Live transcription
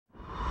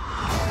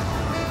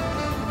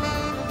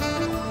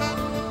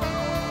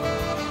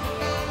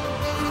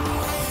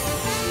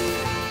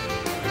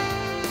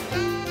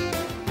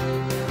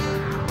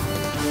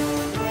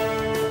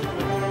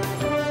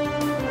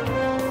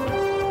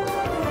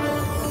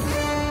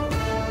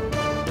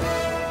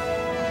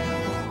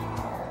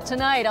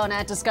Tonight on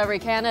At Discovery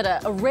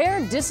Canada, a rare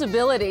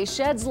disability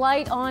sheds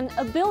light on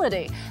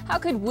ability. How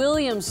could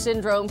Williams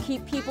syndrome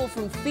keep people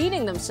from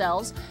feeding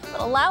themselves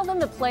but allow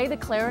them to play the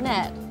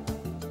clarinet?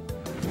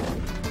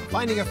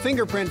 Finding a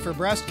fingerprint for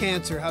breast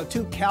cancer, how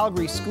two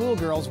Calgary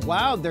schoolgirls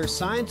wowed their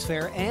science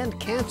fair and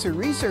cancer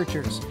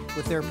researchers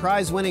with their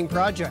prize-winning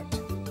project.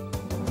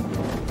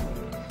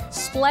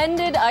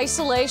 Splendid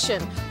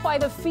isolation, why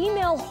the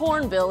female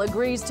hornbill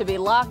agrees to be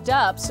locked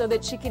up so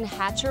that she can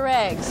hatch her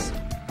eggs.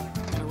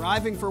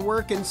 Arriving for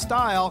work in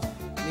style,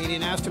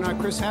 Canadian astronaut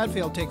Chris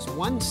Hadfield takes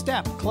one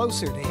step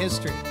closer to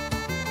history.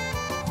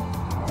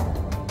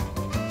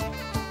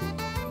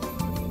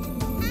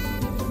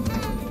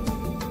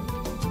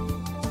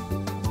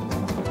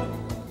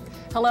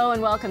 Hello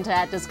and welcome to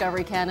At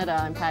Discovery Canada.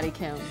 I'm Patty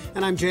Kim.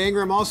 And I'm Jay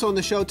Ingram. Also on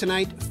the show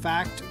tonight,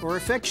 fact or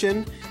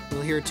fiction.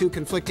 We'll hear two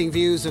conflicting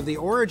views of the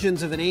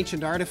origins of an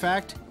ancient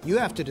artifact. You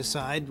have to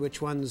decide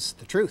which one's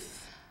the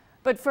truth.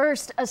 But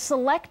first, a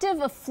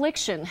selective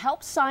affliction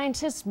helps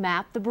scientists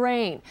map the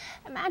brain.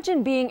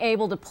 Imagine being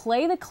able to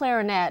play the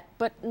clarinet,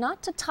 but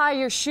not to tie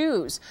your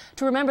shoes,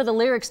 to remember the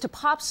lyrics to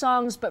pop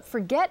songs, but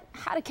forget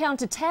how to count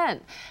to 10.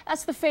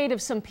 That's the fate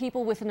of some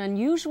people with an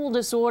unusual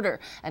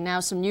disorder. And now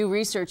some new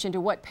research into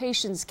what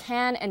patients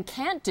can and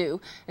can't do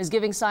is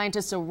giving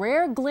scientists a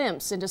rare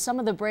glimpse into some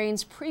of the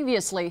brain's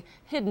previously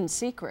hidden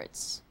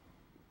secrets.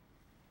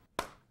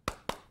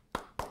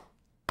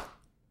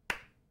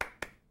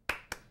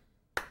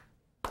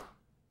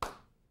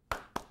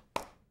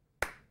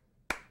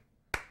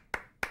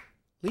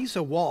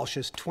 Lisa Walsh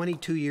is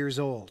 22 years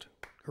old.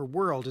 Her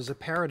world is a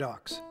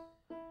paradox.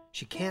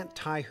 She can't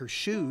tie her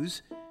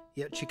shoes,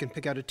 yet she can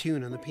pick out a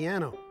tune on the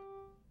piano.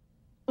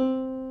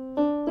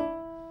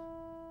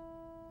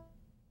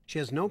 She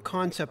has no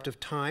concept of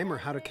time or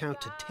how to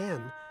count to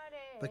 10,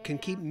 but can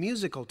keep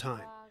musical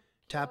time,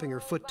 tapping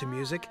her foot to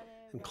music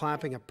and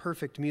clapping a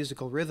perfect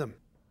musical rhythm.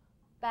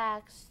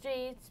 Back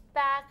streets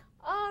back,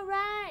 all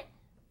right.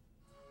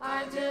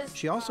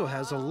 She also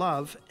has a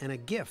love and a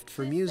gift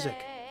for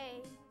music.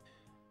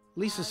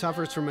 Lisa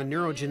suffers from a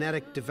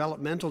neurogenetic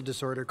developmental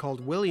disorder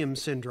called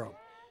Williams syndrome.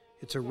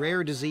 It's a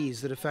rare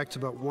disease that affects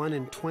about 1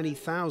 in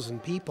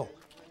 20,000 people.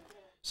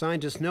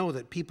 Scientists know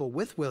that people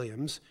with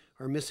Williams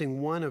are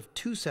missing one of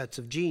 2 sets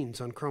of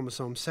genes on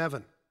chromosome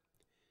 7.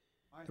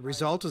 The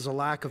result is a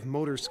lack of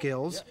motor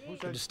skills,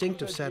 a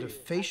distinctive set of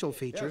facial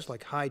features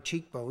like high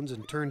cheekbones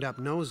and turned-up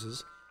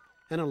noses,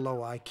 and a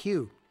low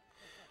IQ.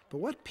 But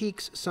what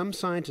piques some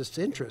scientists'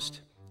 interest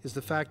is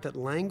the fact that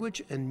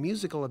language and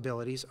musical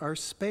abilities are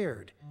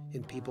spared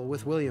in people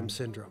with Williams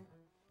syndrome.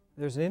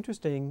 There's an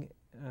interesting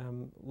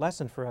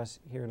lesson for us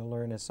here to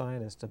learn as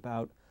scientists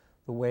about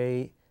the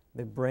way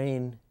the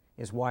brain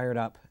is wired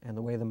up and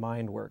the way the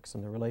mind works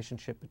and the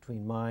relationship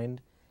between mind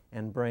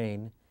and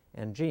brain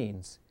and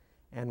genes.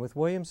 And with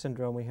Williams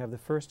syndrome, we have the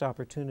first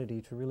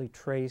opportunity to really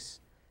trace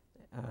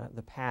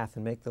the path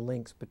and make the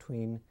links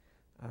between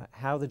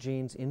how the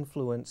genes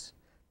influence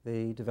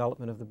the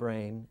development of the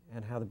brain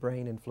and how the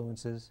brain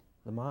influences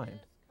the mind.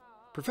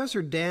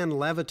 Professor Dan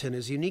Levitin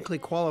is uniquely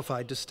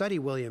qualified to study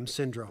Williams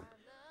syndrome.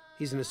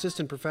 He's an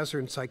assistant professor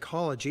in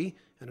psychology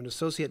and an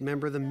associate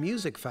member of the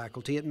music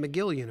faculty at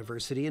McGill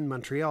University in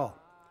Montreal.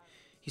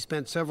 He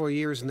spent several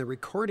years in the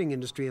recording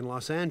industry in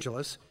Los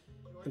Angeles,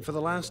 and for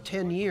the last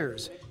 10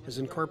 years has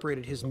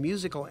incorporated his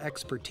musical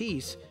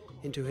expertise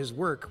into his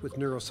work with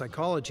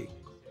neuropsychology.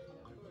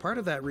 Part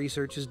of that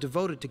research is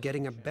devoted to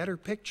getting a better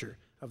picture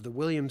of the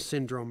Williams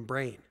syndrome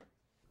brain.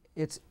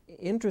 It's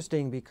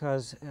interesting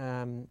because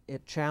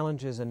it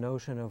challenges a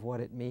notion of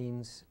what it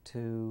means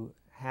to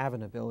have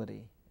an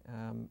ability.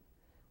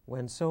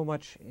 When so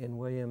much in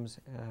Williams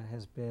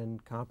has been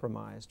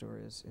compromised, or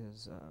is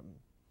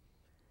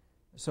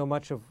so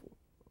much of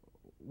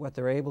what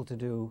they're able to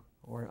do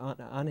or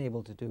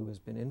unable to do has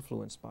been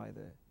influenced by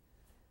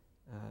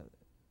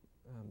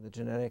the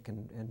genetic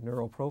and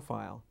neural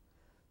profile.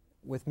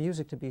 With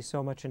music to be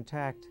so much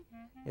intact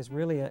is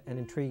really an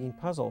intriguing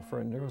puzzle for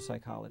a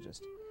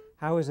neuropsychologist.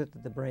 How is it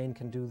that the brain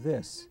can do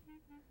this,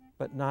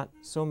 but not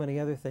so many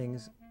other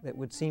things that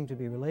would seem to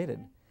be related?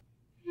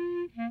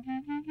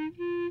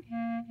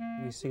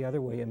 We see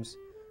other Williams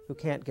who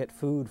can't get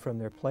food from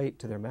their plate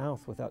to their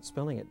mouth without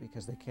spilling it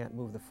because they can't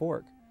move the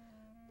fork.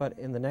 But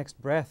in the next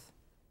breath,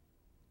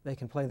 they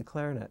can play the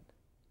clarinet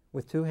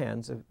with 2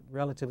 hands, a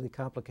relatively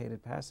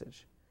complicated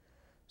passage.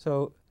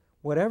 So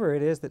whatever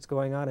it is that's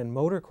going on in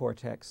motor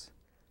cortex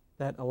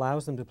that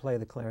allows them to play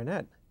the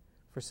clarinet,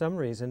 for some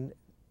reason,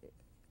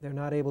 they're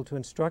not able to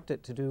instruct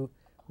it to do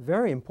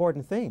very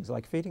important things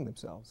like feeding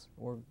themselves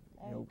or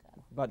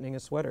buttoning a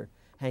sweater,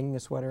 hanging a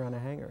sweater on a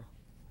hanger.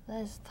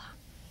 Let's stop.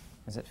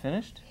 Is it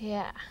finished?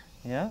 Yeah.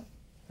 Yeah?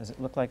 Does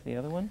it look like the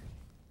other one?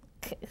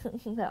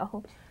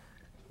 No.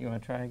 You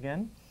want to try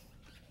again?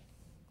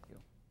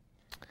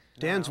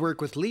 Dan's work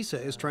with Lisa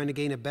is trying to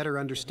gain a better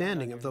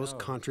understanding of those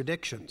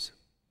contradictions.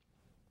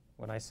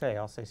 When I say,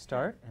 I'll say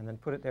start, and then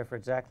put it there for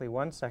exactly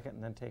 1 second,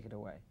 and then take it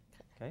away.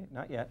 Okay,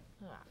 not yet.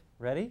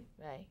 Ready?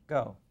 Right.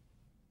 Go.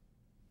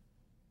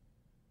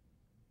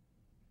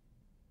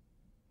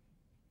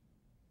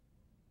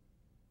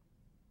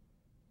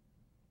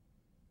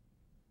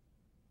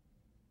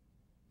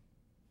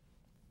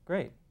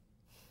 Great.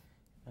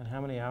 And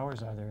how many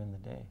hours are there in the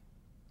day?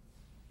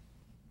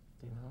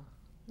 Do you know?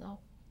 No.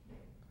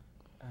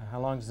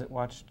 How long does it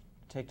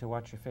take to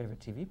watch your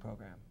favorite TV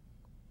program?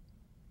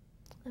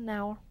 An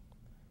hour.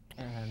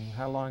 And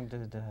how long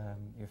did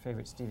your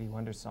favorite Stevie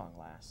Wonder song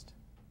last?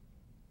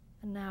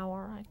 An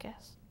hour, I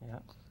guess. Yeah.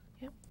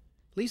 Yep.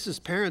 Lisa's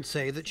parents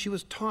say that she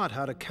was taught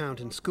how to count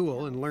in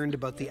school and learned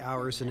about the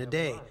hours in a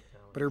day,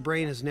 but her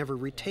brain has never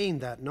retained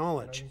that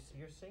knowledge.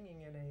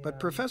 But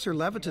Professor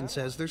Levitin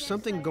says there's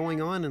something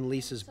going on in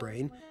Lisa's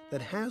brain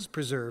that has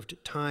preserved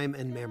time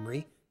and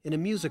memory in a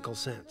musical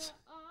sense.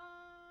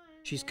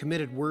 She's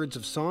committed words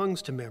of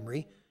songs to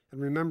memory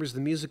and remembers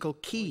the musical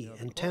key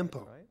and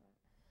tempo.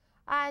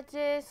 I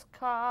just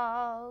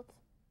called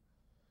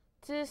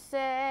to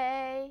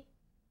say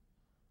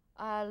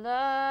I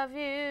love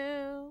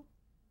you.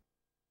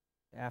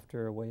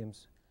 After a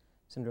Williams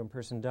syndrome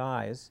person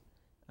dies,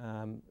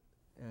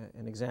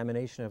 an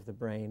examination of the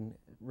brain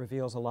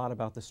reveals a lot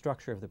about the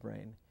structure of the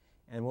brain.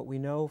 And what we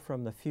know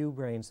from the few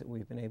brains that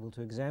we've been able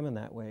to examine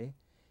that way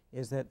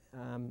is that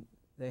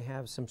they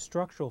have some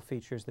structural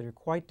features that are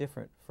quite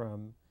different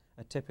from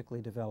a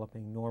typically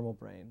developing normal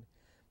brain.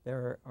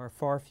 There are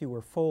far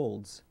fewer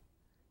folds.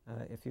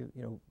 A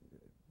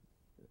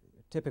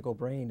typical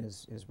brain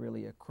is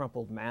really a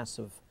crumpled mass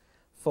of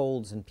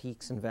folds and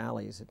peaks and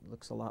valleys. It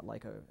looks a lot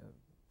like a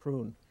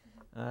prune.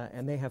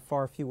 And they have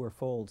far fewer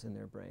folds in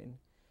their brain.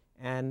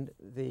 And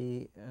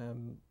the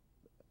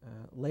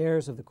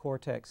layers of the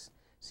cortex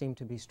seem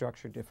to be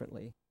structured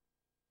differently.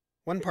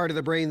 One part of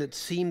the brain that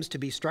seems to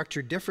be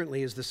structured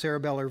differently is the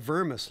cerebellar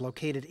vermis,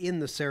 located in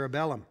the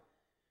cerebellum.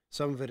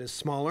 Some of it is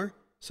smaller,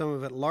 some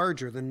of it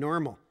larger than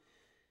normal.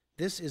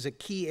 This is a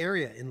key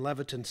area in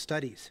Levitin's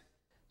studies.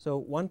 So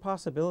one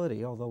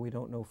possibility, although we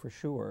don't know for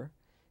sure,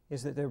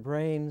 is that their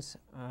brains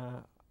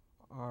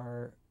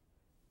are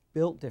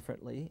built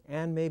differently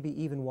and maybe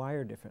even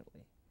wired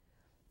differently.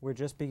 We're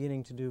just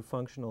beginning to do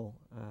functional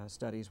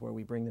studies where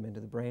we bring them into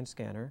the brain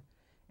scanner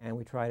and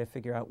we try to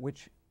figure out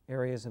which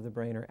areas of the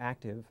brain are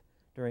active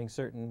during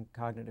certain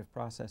cognitive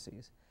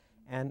processes.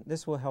 And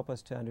this will help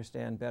us to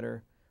understand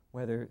better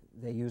whether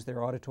they use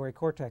their auditory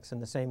cortex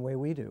in the same way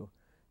we do.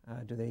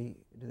 Do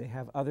they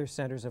have other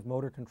centers of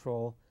motor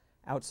control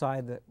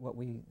outside what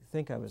we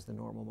think of as the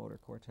normal motor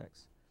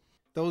cortex?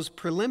 Those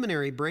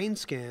preliminary brain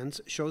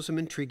scans show some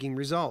intriguing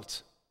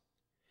results.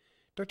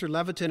 Dr.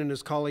 Levitin and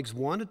his colleagues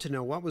wanted to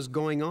know what was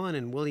going on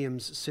in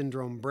Williams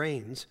syndrome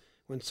brains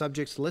when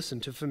subjects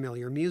listened to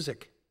familiar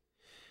music.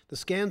 The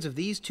scans of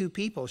these two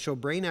people show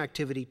brain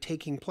activity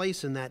taking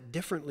place in that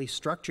differently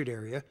structured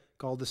area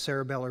called the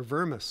cerebellar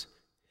vermis.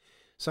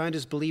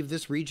 Scientists believe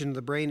this region of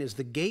the brain is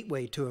the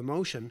gateway to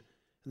emotion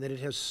and that it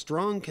has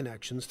strong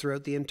connections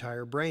throughout the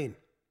entire brain.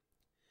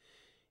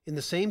 In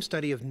the same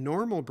study of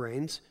normal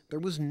brains, there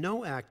was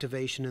no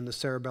activation in the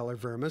cerebellar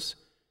vermis,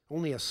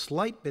 only a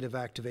slight bit of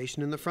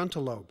activation in the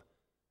frontal lobe,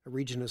 a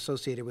region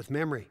associated with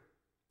memory.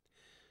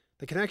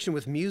 The connection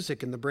with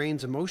music in the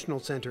brain's emotional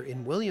center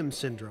in Williams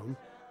syndrome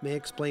may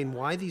explain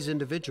why these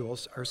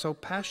individuals are so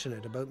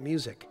passionate about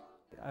music.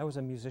 I was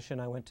a musician.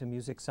 I went to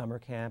music summer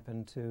camp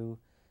and to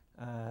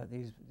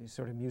these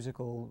sort of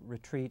musical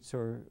retreats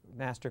or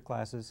master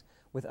classes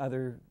with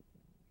other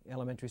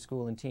elementary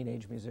school and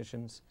teenage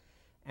musicians.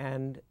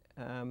 And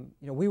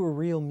we were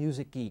real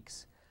music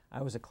geeks.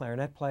 I was a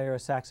clarinet player, a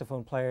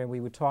saxophone player, and we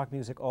would talk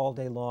music all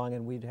day long,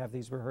 and we'd have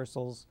these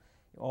rehearsals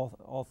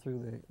all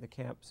through the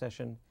camp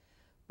session.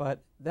 But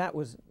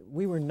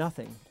we were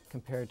nothing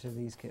compared to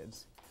these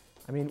kids.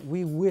 I mean,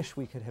 we wish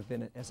we could have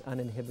been as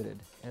uninhibited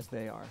as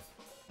they are.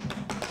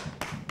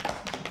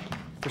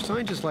 For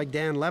scientists like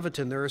Dan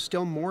Levitin, there are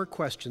still more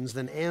questions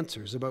than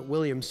answers about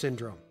Williams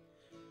syndrome.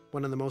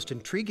 One of the most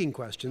intriguing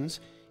questions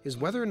is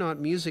whether or not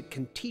music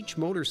can teach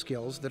motor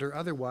skills that are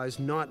otherwise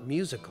not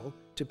musical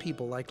to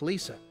people like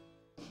Lisa.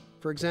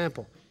 For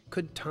example,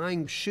 could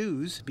tying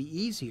shoes be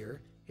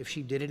easier if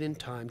she did it in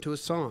time to a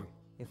song?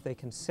 If they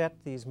can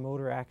set these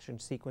motor action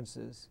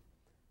sequences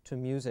to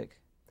music,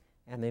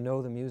 and they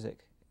know the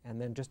music, and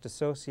then just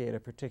associate a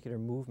particular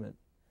movement,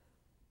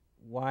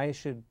 why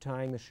should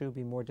tying the shoe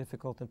be more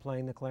difficult than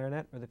playing the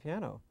clarinet or the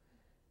piano?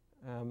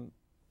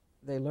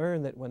 They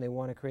learn that when they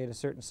want to create a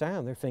certain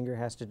sound, their finger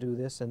has to do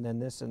this and then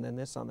this and then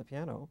this on the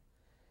piano.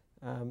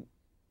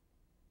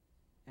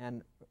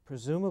 And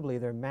presumably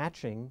they're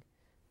matching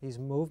these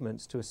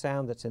movements to a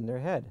sound that's in their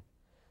head.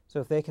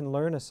 So if they can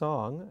learn a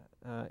song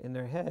in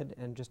their head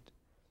and just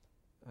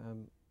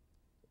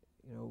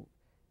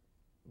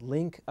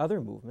link other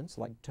movements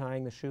like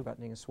tying the shoe,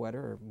 buttoning a sweater,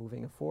 or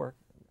moving a fork,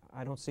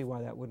 I don't see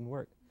why that wouldn't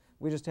work.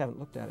 We just haven't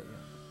looked at it yet.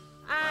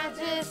 I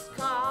just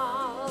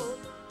called.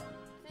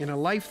 In a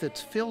life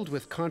that's filled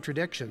with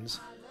contradictions,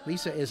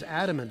 Lisa is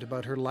adamant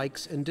about her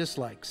likes and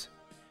dislikes.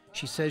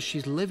 She says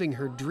she's living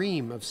her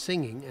dream of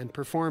singing and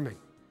performing.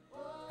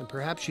 And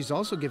perhaps she's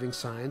also giving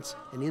science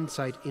an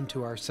insight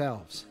into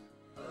ourselves.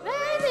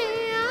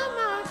 Baby, on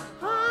my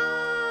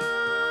heart.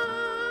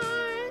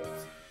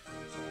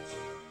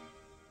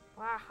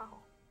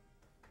 Wow.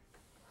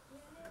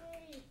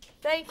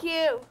 Thank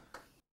you.